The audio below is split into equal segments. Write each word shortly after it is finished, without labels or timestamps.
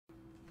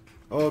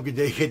Oh, good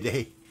day, good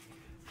day.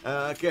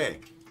 Okay.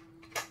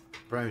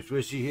 Prime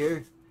Swishy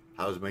here.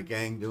 How's my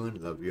gang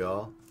doing? Love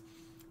y'all.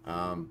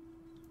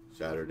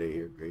 Saturday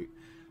here, great.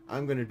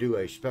 I'm going to do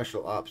a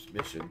special ops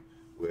mission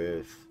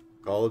with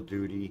Call of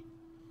Duty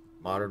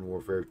Modern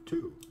Warfare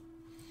 2.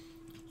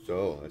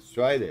 So, let's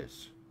try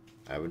this.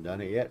 I haven't done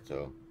it yet,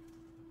 so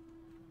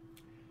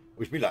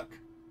wish me luck.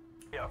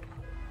 Yep.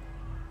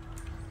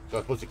 So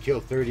I'm supposed to kill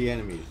 30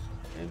 enemies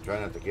and try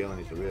not to kill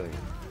any civilians.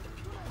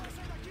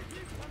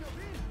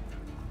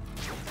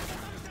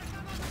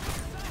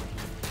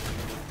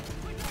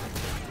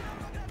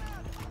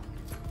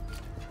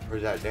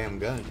 Where's that damn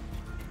gun?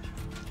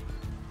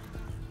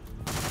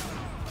 How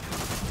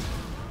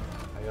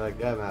you like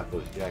that,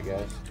 Apples,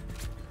 jackass?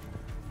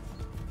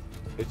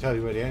 They tell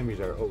you where the enemies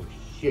are. Oh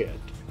shit.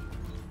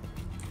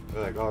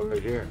 They're like all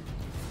right here.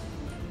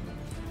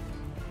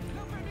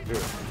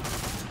 Here.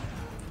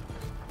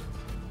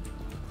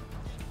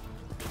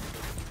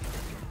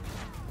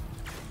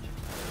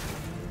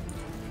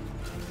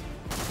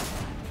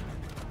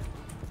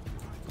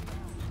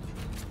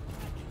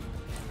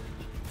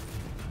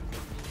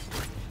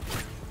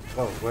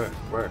 Oh,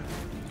 where?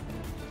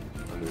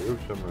 On the roof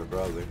somewhere,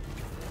 probably.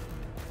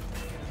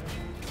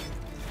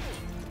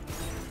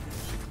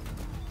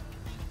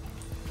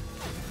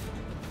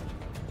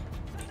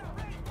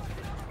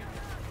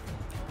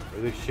 Where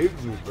are they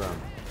shooting me from?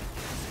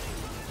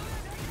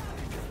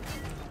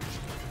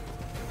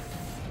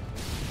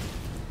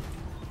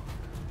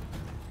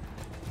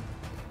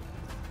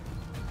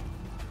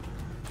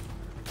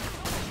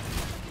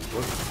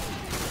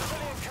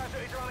 Civilian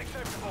casualties are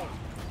unacceptable.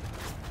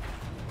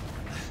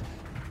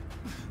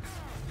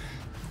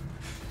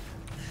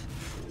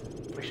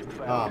 Mission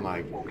failed. Oh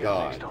my We'll get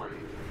god. next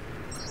time.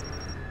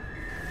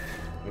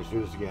 Let's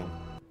do this again.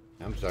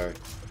 I'm sorry.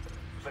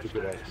 Let's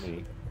Stupid do ass this.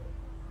 me.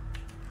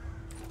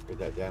 Get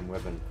that damn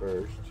weapon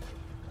first.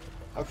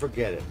 I'll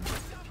forget it.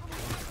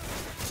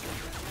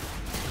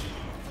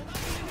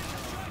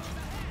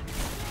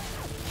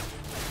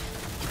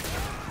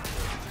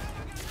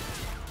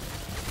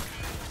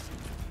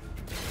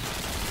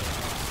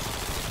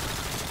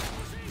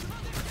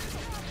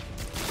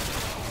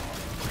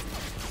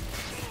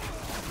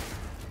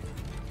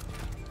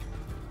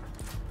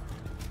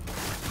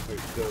 Are you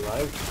still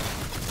alive?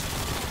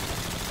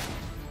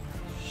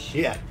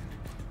 Shit!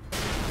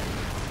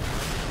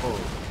 Oh,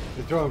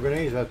 they're throwing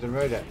grenades left and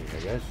right at me, I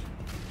guess.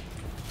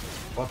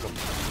 Fuck them.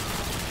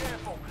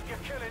 Careful, you're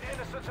killing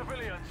innocent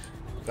civilians.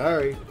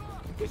 Sorry.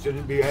 They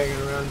shouldn't be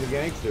hanging around the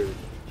gangsters.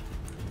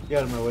 Get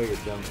out of my way, you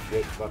dumb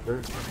shit,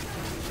 fucker.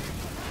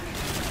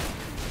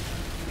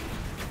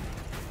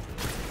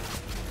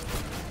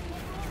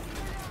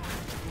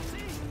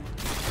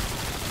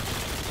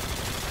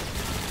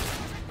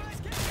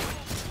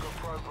 Good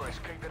progress,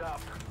 keep it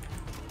up.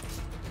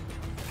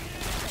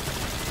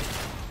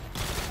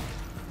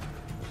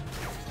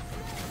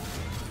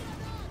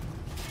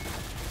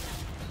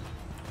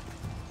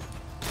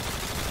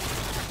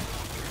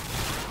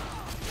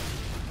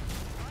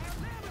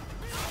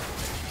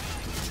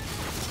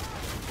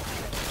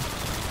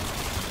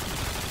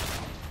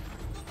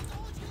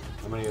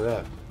 How many are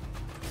left?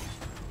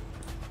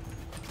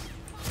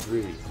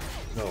 3.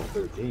 No,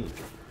 13.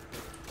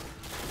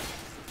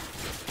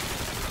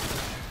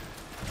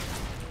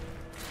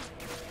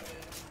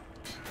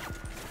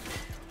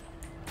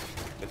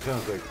 That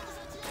sounds like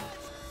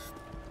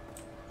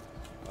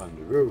on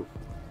the roof.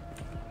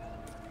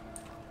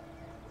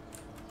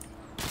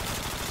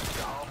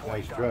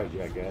 Nice try,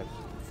 jackass.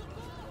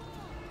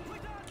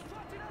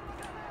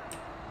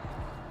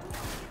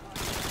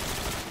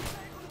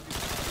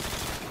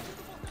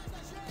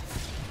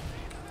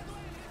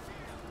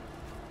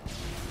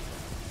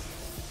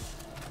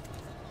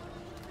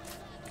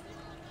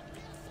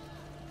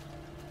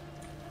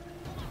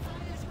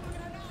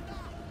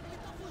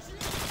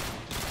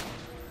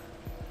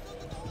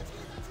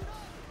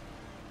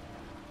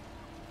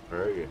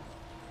 Where are you?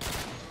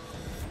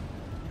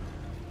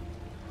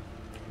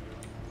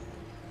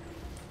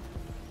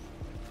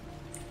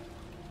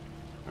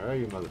 Where are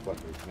you,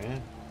 motherfuckers,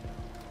 man?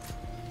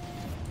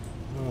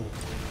 Oh.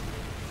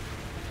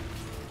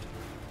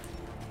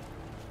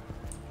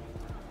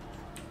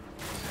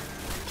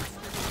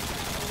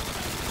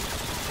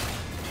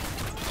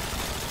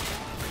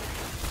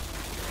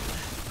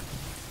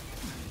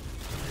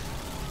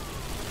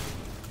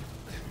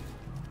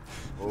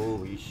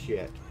 Holy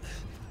shit.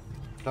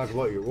 Talk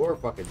about your war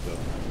fucking zone.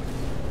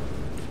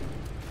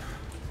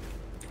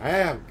 I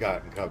have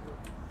gotten cover.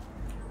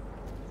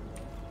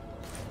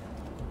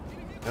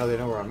 Now they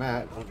know where I'm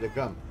at. Once they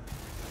come.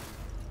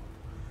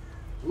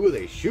 Who are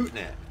they shooting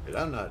at?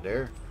 Because I'm not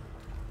there.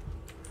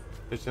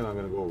 This time I'm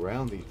going to go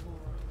around these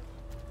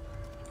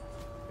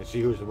and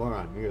see who's the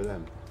moron, me or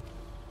them.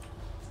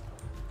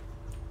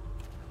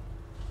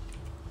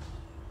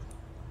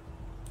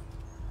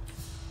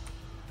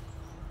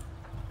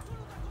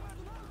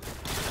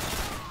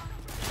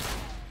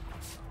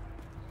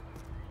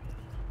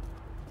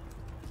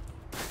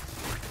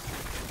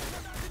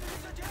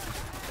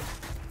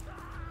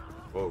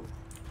 Whoa.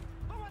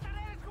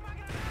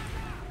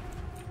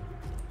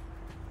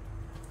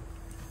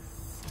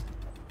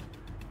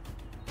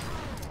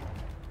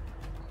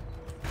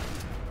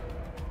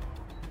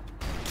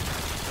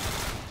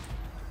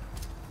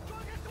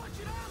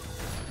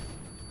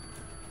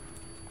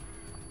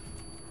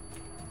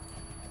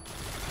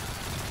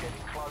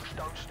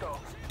 stop.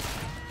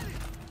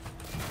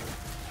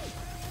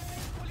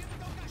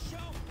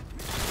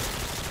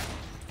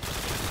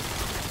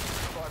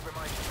 5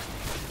 remaining.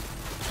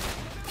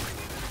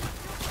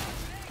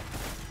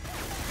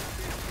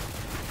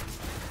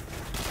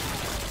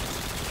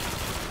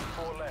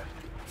 4 left.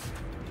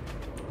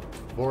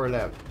 4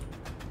 left.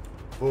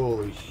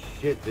 Holy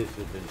shit, this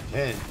is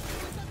intense.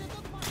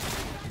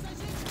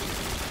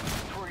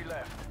 3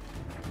 left.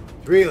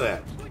 3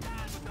 left. 2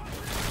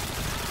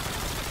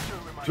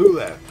 remaining. 2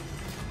 left.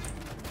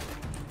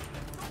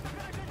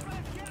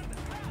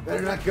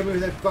 Better not come in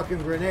with that fucking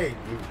grenade,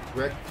 you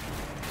prick.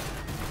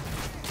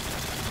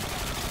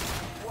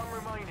 1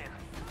 remaining.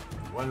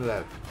 1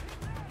 left.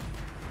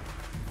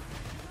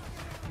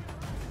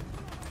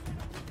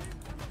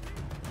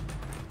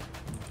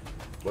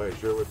 Boy, it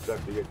sure would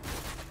suck to get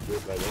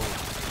hit by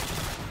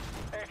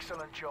one.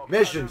 Excellent job.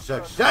 Mission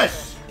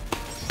success!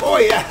 Oh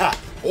yeah!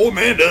 Old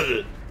man does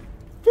it!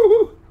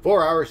 Woo-hoo.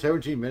 4 hours,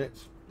 17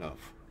 minutes. No,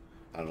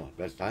 I don't know.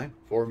 Best time?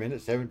 4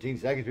 minutes, 17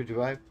 seconds,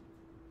 55?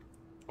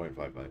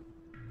 0.55.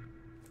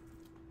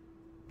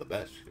 The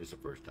best. It's the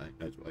first time.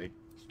 That's why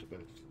it's the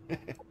best.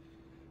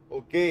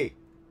 Okay.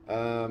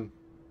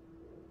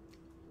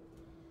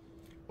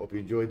 Hope you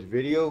enjoyed the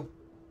video.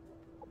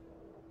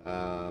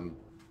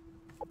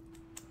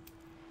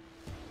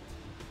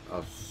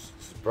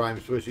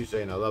 Prime Swishy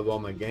saying I love all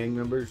my gang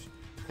members.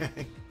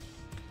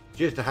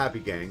 Just a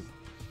happy gang.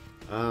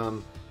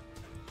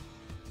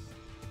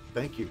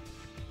 Thank you.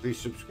 Please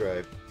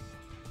subscribe,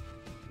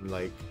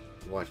 like,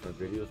 watch my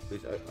videos.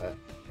 Please,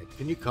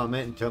 can you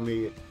comment and tell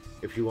me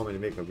if you want me to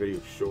make my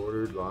videos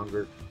shorter,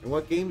 longer, and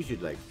what games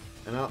you'd like,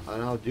 and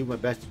I'll do my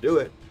best to do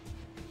it.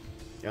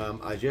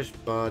 I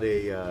just bought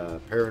a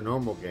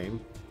paranormal game,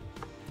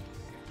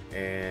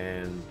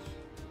 and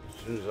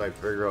as soon as I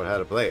figure out how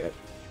to play it,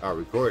 I'll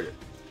record it.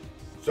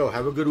 So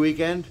have a good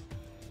weekend.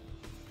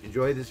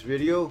 Enjoy this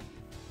video.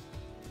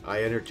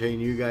 I entertain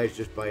you guys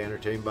just by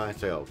entertaining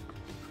myself.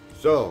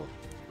 So,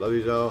 love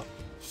you all.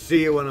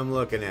 See you when I'm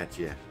looking at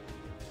you.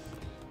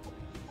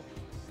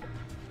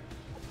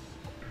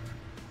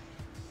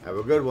 Have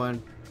a good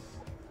one.